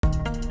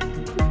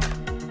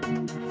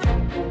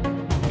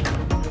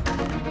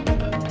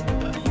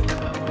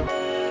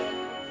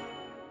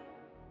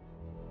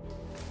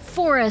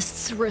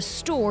Forests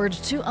restored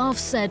to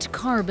offset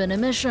carbon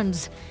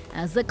emissions.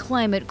 As the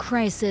climate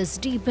crisis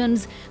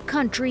deepens,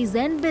 countries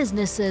and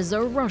businesses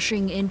are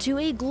rushing into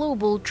a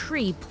global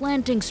tree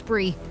planting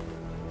spree.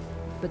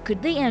 But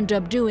could they end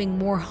up doing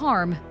more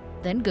harm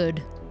than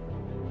good?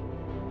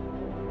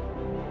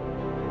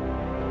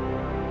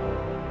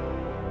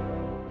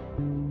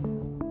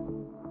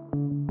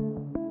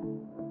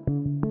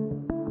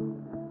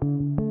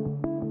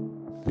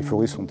 Les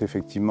forêts sont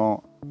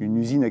effectivement une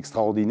usine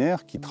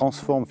extraordinaire qui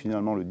transforme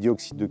finalement le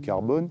dioxyde de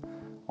carbone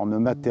en un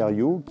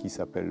matériau qui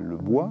s'appelle le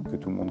bois, que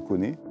tout le monde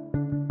connaît.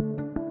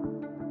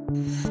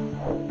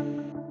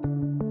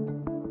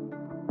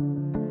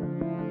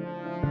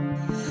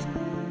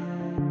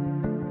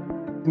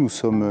 Nous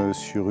sommes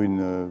sur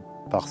une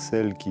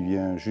parcelle qui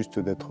vient juste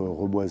d'être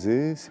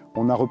reboisée.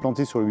 On a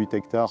replanté sur le 8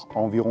 hectares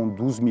environ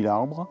 12 000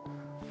 arbres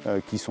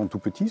qui sont tout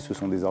petits. Ce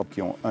sont des arbres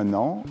qui ont 1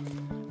 an.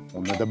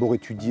 On a d'abord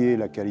étudié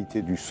la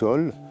qualité du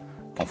sol,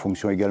 en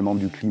fonction également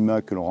du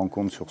climat que l'on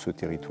rencontre sur ce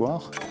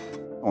territoire.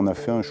 On a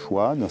fait un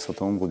choix d'un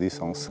certain nombre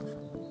d'essences.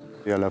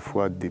 Et à la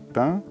fois des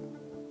pins,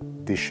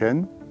 des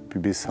chênes,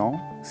 pubescents,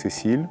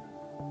 sessiles,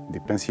 des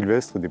pins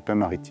sylvestres, des pins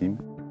maritimes.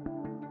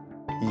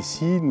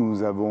 Ici,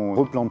 nous avons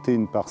replanté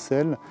une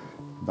parcelle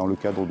dans le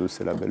cadre de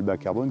ce label bas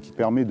carbone qui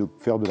permet de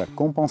faire de la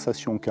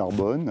compensation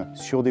carbone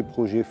sur des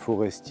projets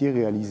forestiers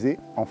réalisés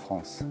en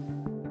France.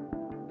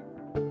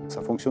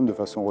 Ça fonctionne de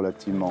façon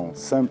relativement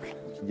simple.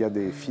 Il y a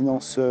des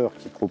financeurs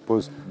qui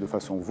proposent de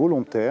façon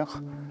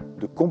volontaire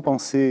de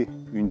compenser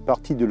une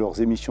partie de leurs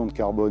émissions de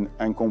carbone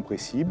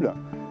incompressibles.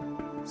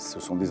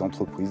 Ce sont des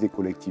entreprises, des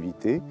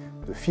collectivités,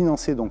 de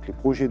financer donc les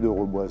projets de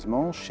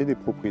reboisement chez des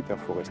propriétaires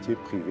forestiers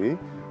privés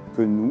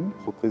que nous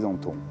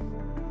représentons.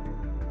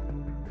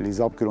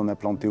 Les arbres que l'on a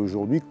plantés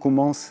aujourd'hui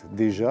commencent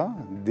déjà,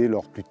 dès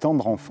leur plus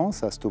tendre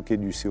enfance, à stocker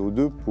du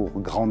CO2 pour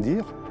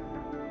grandir.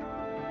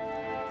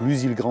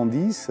 Plus ils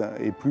grandissent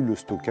et plus le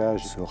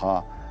stockage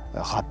sera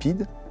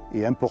rapide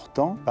et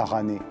important par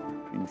année.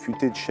 Une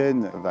futée de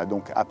chêne va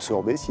donc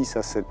absorber 6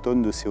 à 7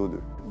 tonnes de CO2.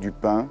 Du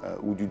pin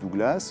ou du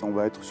Douglas, on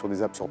va être sur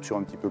des absorptions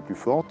un petit peu plus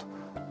fortes,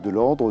 de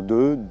l'ordre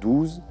de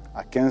 12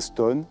 à 15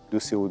 tonnes de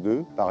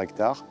CO2 par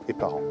hectare et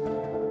par an.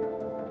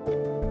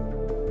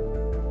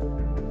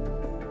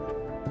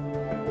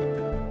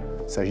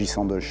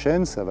 S'agissant d'un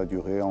chêne, ça va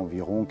durer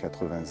environ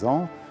 80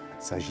 ans.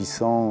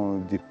 S'agissant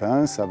des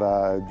pins, ça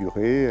va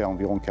durer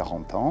environ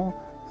 40 ans.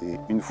 Et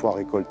une fois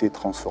récoltés,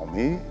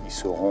 transformés, ils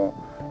seront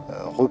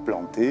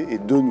replantés et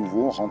de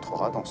nouveau on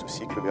rentrera dans ce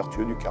cycle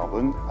vertueux du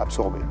carbone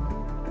absorbé.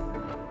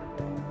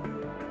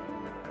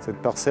 Cette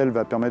parcelle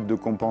va permettre de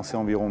compenser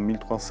environ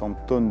 1300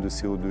 tonnes de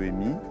CO2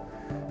 émis,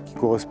 qui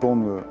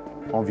correspondent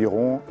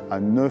environ à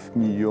 9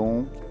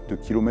 millions de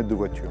kilomètres de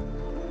voiture.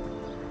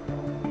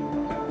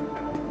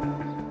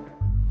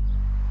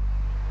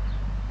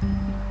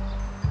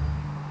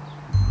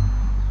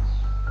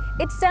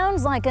 It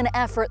sounds like an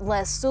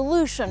effortless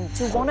solution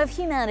to one of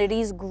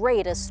humanity's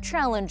greatest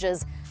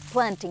challenges,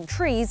 planting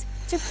trees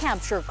to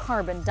capture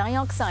carbon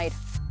dioxide.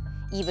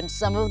 Even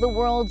some of the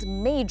world's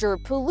major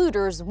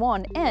polluters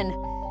want in,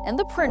 and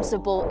the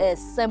principle is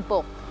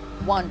simple.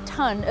 1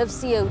 ton of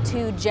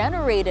CO2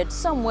 generated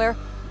somewhere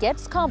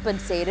gets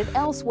compensated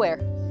elsewhere.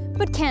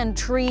 But can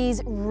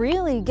trees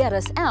really get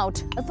us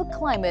out of a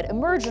climate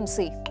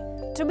emergency?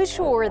 To be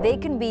sure, they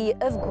can be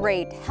of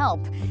great help,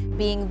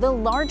 being the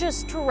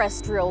largest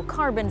terrestrial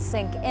carbon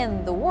sink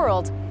in the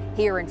world.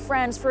 Here in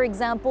France, for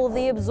example,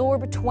 they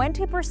absorb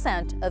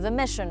 20% of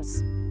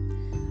emissions.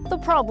 The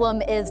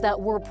problem is that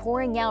we're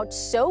pouring out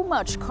so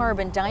much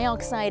carbon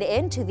dioxide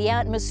into the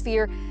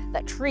atmosphere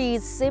that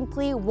trees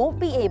simply won't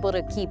be able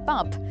to keep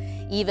up.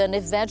 Even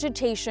if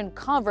vegetation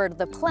covered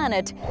the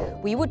planet,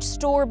 we would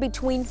store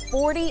between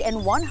 40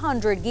 and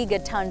 100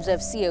 gigatons of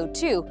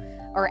CO2.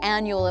 Our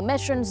annual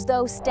emissions,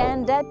 though,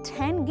 stand at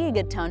 10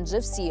 gigatons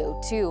of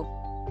CO2.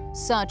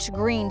 Such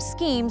green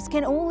schemes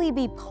can only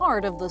be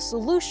part of the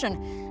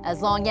solution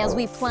as long as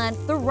we plant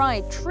the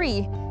right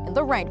tree in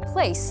the right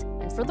place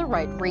and for the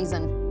right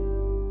reason.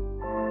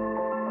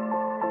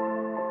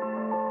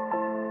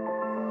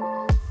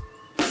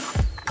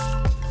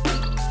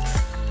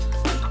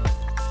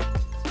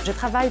 Je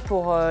travaille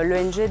pour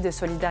l'ONG de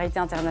solidarité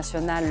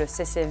internationale, le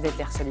CCFD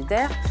Terre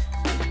Solidaire.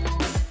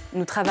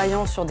 Nous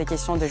travaillons sur des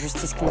questions de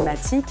justice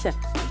climatique.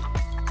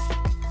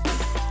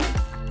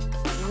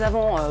 Nous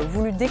avons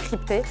voulu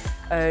décrypter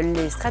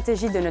les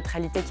stratégies de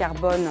neutralité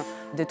carbone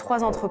de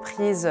 3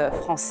 entreprises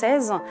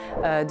françaises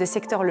des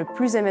secteurs le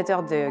plus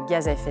émetteurs de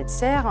gaz à effet de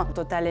serre,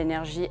 Total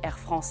Energy, Air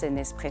France et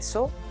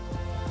Nespresso.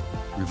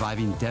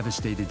 Reviving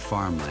devastated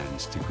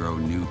farmlands to grow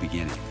new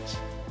beginnings.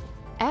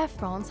 Air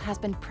France has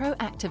been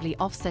proactively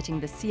offsetting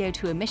the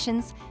CO2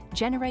 emissions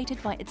generated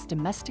by its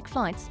domestic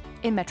flights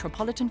in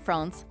metropolitan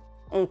France.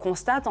 On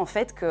constate en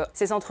fait que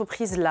ces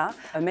entreprises-là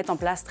mettent en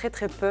place très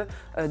peu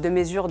de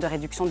mesures de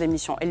réduction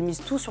d'émissions. Elles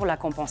misent tout sur la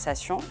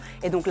compensation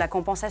et donc la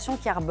compensation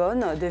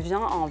carbone devient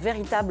un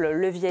véritable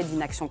levier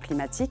d'inaction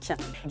climatique.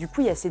 Du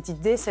coup, il y a cette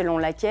idée selon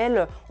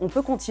laquelle on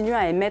peut continuer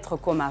à émettre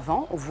comme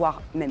avant,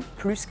 voire même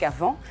plus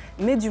qu'avant,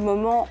 mais du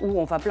moment où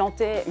on va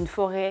planter une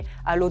forêt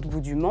à l'autre bout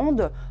du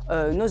monde,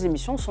 nos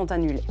émissions sont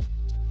annulées.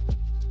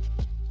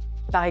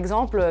 Par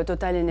exemple,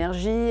 Total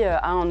Energy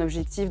a un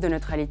objectif de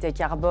neutralité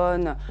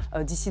carbone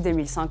d'ici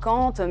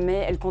 2050,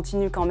 mais elle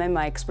continue quand même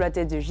à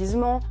exploiter des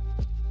gisements.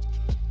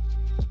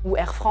 Ou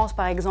Air France,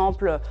 par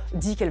exemple,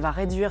 dit qu'elle va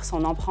réduire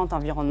son empreinte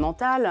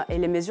environnementale et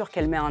les mesures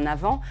qu'elle met en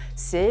avant,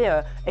 c'est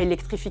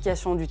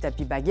électrification du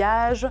tapis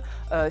bagage,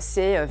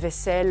 c'est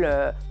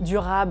vaisselle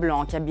durable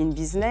en cabine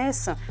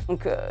business.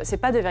 Donc, ce n'est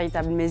pas de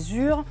véritables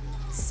mesures,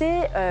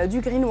 c'est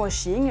du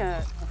greenwashing.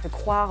 On fait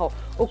croire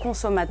aux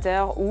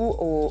consommateurs ou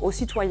aux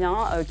citoyens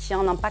qu'il y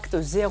a un impact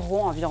zéro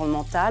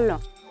environnemental.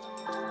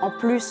 En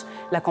plus,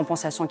 la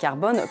compensation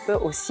carbone peut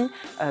aussi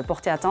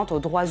porter atteinte aux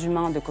droits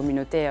humains de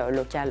communautés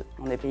locales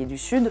dans les pays du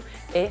Sud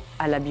et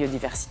à la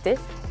biodiversité.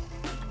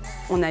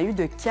 On a eu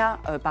de cas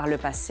par le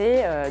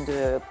passé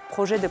de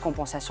projets de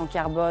compensation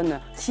carbone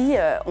qui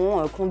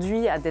ont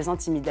conduit à des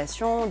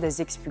intimidations,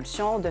 des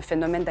expulsions, de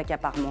phénomènes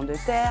d'accaparement de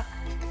terres.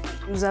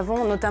 Nous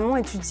avons notamment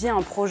étudié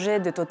un projet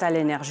de Total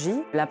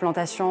Energy, la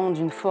plantation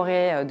d'une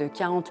forêt de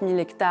 40 000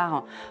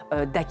 hectares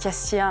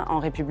d'acacias en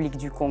République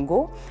du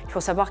Congo. Il faut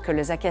savoir que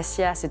les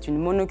acacias, c'est une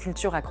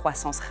monoculture à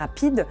croissance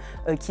rapide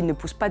qui ne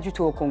pousse pas du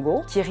tout au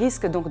Congo, qui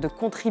risque donc de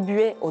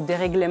contribuer au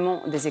dérèglement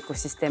des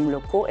écosystèmes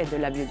locaux et de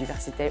la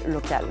biodiversité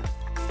locale.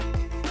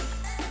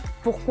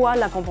 Pourquoi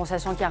la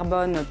compensation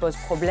carbone pose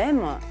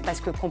problème?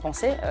 Parce que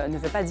compenser ne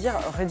veut pas dire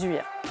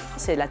réduire.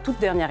 C'est la toute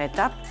dernière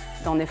étape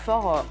d'un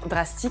effort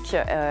drastique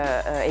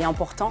et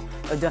important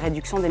de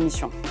réduction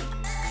d'émissions.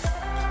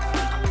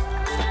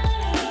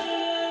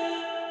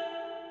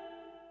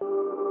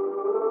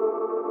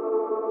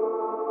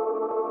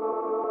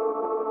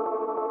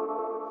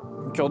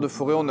 Au cœur de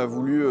forêt, on a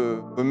voulu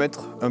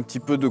mettre un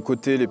petit peu de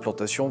côté les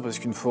plantations parce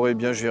qu'une forêt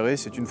bien gérée,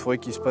 c'est une forêt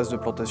qui se passe de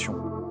plantation.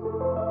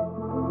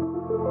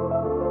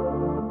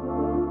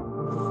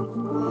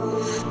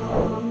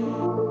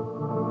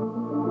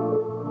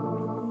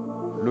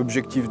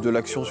 L'objectif de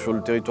l'action sur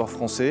le territoire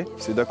français,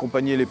 c'est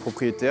d'accompagner les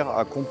propriétaires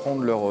à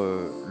comprendre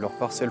leurs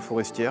parcelles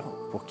forestières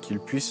pour qu'ils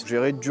puissent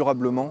gérer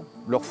durablement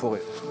leur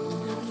forêt.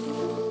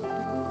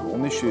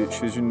 On est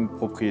chez une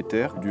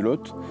propriétaire du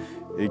Lot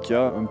et qui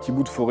a un petit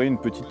bout de forêt, une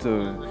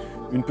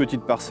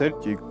petite parcelle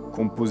qui est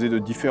composée de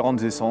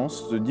différentes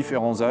essences, de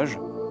différents âges.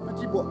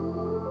 Petit bois.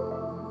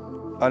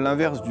 À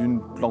l'inverse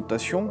d'une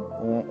plantation,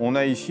 on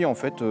a ici en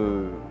fait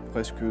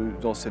presque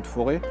dans cette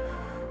forêt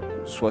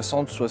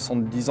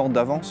 60-70 ans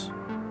d'avance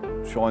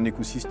sur un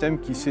écosystème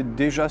qui s'est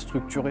déjà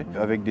structuré,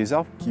 avec des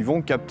arbres qui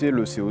vont capter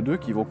le CO2,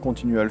 qui vont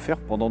continuer à le faire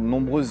pendant de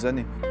nombreuses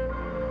années.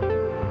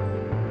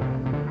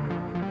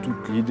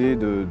 Toute l'idée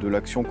de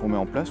l'action qu'on met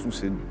en place,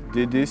 c'est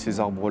d'aider ces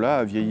arbres-là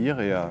à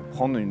vieillir et à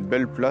prendre une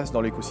belle place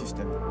dans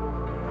l'écosystème.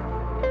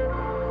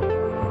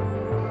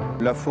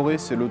 La forêt,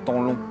 c'est le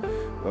temps long.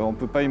 On ne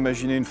peut pas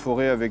imaginer une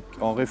forêt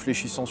en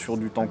réfléchissant sur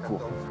du temps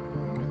court.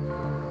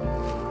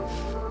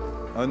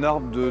 Un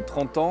arbre de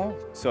 30 ans,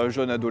 c'est un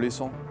jeune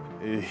adolescent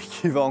et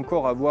qui va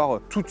encore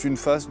avoir toute une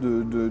phase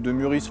de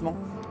mûrissement.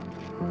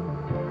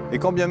 Et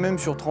quand bien même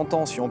sur 30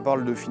 ans, si on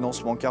parle de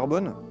financement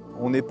carbone,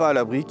 on n'est pas à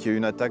l'abri qu'il y ait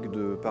une attaque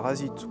de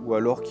parasites ou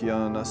alors qu'il y ait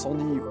un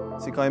incendie.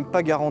 C'est quand même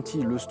pas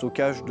garanti le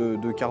stockage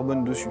de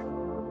carbone dessus.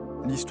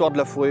 L'histoire de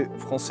la forêt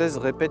française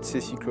répète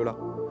ces cycles-là.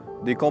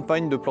 Des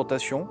campagnes de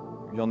plantation,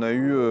 il y en a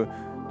eu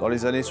dans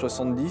les années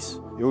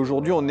 70. Et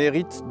aujourd'hui, on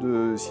hérite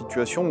de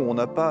situations où on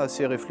n'a pas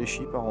assez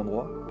réfléchi par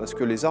endroit parce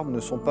que les arbres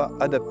ne sont pas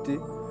adaptés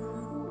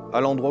à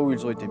l'endroit où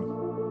ils ont été mis.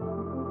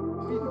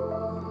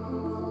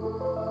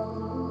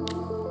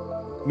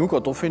 Nous,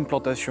 quand on fait une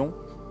plantation,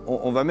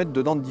 on va mettre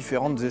dedans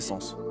différentes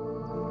essences.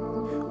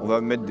 On va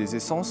mettre des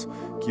essences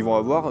qui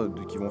vont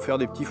faire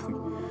des petits fruits.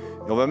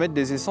 Et on va mettre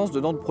des essences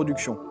dedans de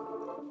production.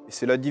 Et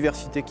c'est la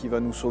diversité qui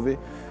va nous sauver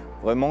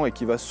vraiment et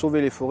qui va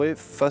sauver les forêts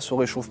face au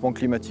réchauffement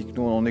climatique.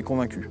 Nous, on en est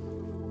convaincus.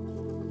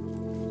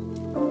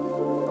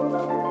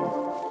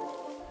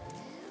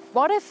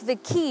 What if the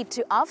key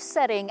to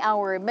offsetting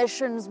our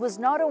emissions was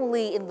not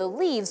only in the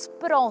leaves,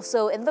 but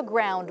also in the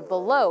ground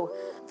below?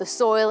 The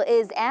soil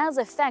is as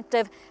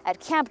effective at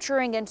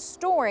capturing and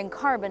storing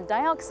carbon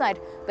dioxide,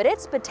 but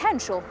its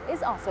potential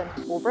is often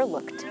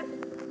overlooked.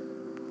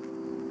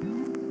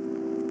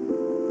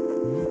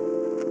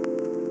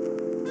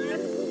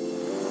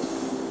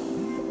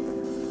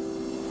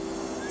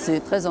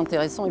 C'est très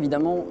intéressant,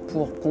 évidemment,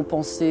 pour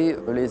compenser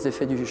les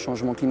effets du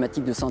changement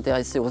climatique de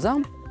s'intéresser aux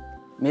arbres.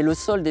 Mais le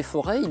sol des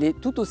forêts, il est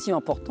tout aussi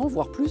important,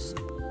 voire plus.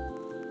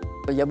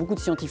 Il y a beaucoup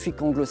de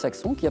scientifiques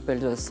anglo-saxons qui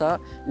appellent ça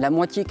la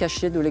moitié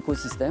cachée de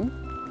l'écosystème.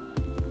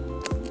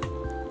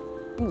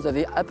 Vous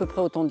avez à peu près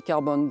autant de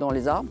carbone dans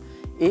les arbres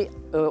et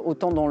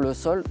autant dans le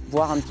sol,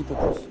 voire un petit peu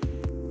plus.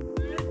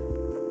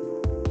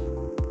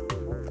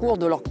 cours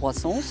de leur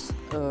croissance,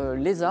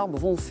 les arbres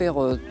vont faire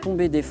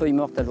tomber des feuilles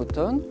mortes à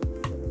l'automne.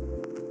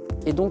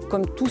 Et donc,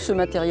 comme tout ce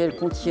matériel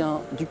contient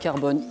du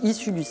carbone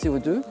issu du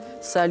CO2,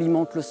 ça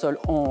alimente le sol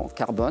en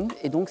carbone.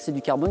 Et donc, c'est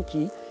du carbone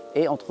qui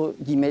est, entre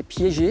guillemets,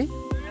 piégé.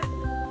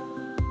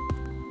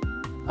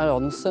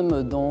 Alors, nous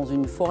sommes dans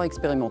une forêt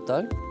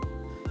expérimentale,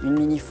 une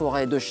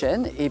mini-forêt de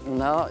chênes, et on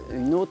a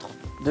une autre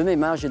de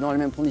même âge et dans les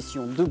mêmes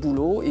conditions de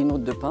bouleau et une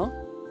autre de pin.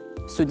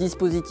 Ce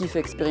dispositif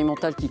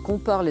expérimental qui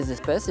compare les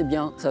espèces, eh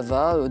bien, ça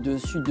va du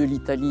sud de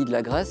l'Italie et de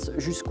la Grèce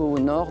jusqu'au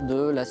nord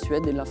de la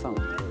Suède et de la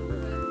Finlande.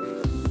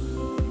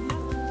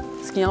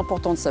 Ce qui est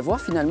important de savoir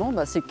finalement,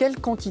 c'est quelle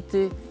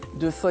quantité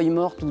de feuilles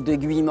mortes ou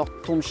d'aiguilles mortes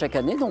tombent chaque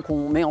année. Donc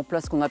on met en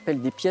place ce qu'on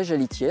appelle des pièges à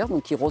litière,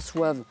 donc qui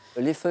reçoivent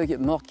les feuilles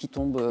mortes qui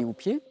tombent aux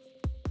pieds.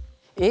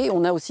 Et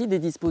on a aussi des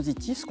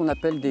dispositifs, ce qu'on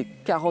appelle des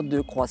carottes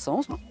de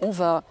croissance. On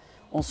va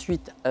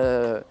ensuite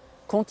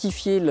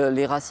quantifier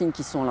les racines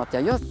qui sont à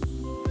l'intérieur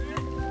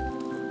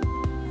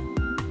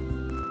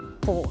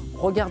pour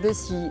regarder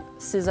si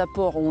ces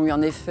apports ont eu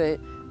un effet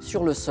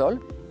sur le sol.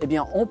 Eh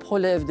bien, on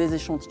prélève des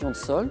échantillons de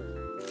sol,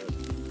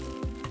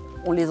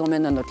 on les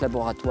emmène à notre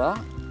laboratoire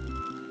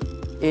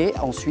et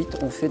ensuite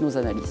on fait nos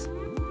analyses.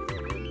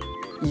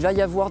 Il va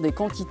y avoir des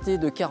quantités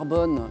de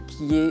carbone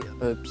qui est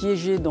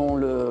piégé dans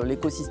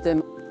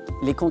l'écosystème.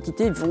 Les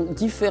quantités vont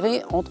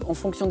différer en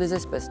fonction des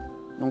espèces.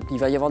 Donc il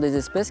va y avoir des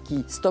espèces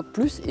qui stockent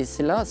plus et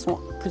celles-là sont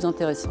plus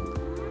intéressantes.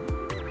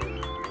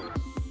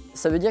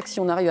 Ça veut dire que si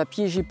on arrive à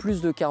piéger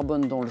plus de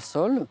carbone dans le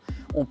sol,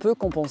 on peut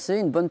compenser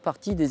une bonne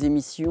partie des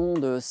émissions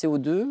de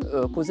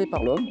CO2 causées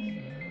par l'homme.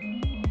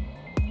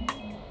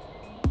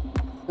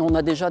 On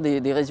a déjà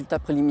des résultats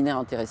préliminaires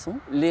intéressants.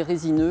 Les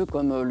résineux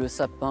comme le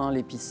sapin,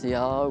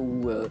 l'épicéa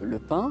ou le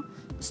pin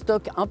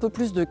stockent un peu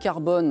plus de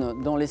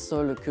carbone dans les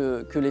sols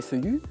que les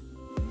feuillus.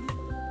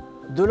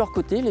 De leur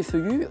côté, les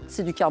feuillus,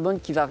 c'est du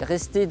carbone qui va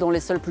rester dans les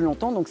sols plus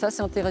longtemps, donc ça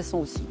c'est intéressant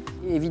aussi.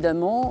 Et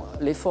évidemment,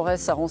 les forêts,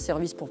 ça rend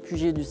service pour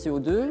piéger du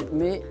CO2,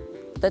 mais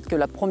peut-être que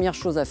la première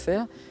chose à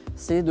faire,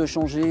 c'est de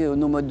changer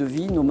nos modes de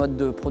vie, nos modes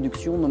de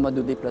production, nos modes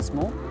de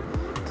déplacement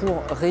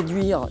pour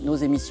réduire nos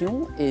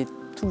émissions et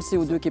tout le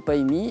CO2 qui n'est pas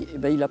émis,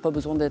 il n'a pas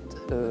besoin d'être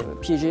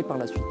piégé par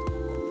la suite.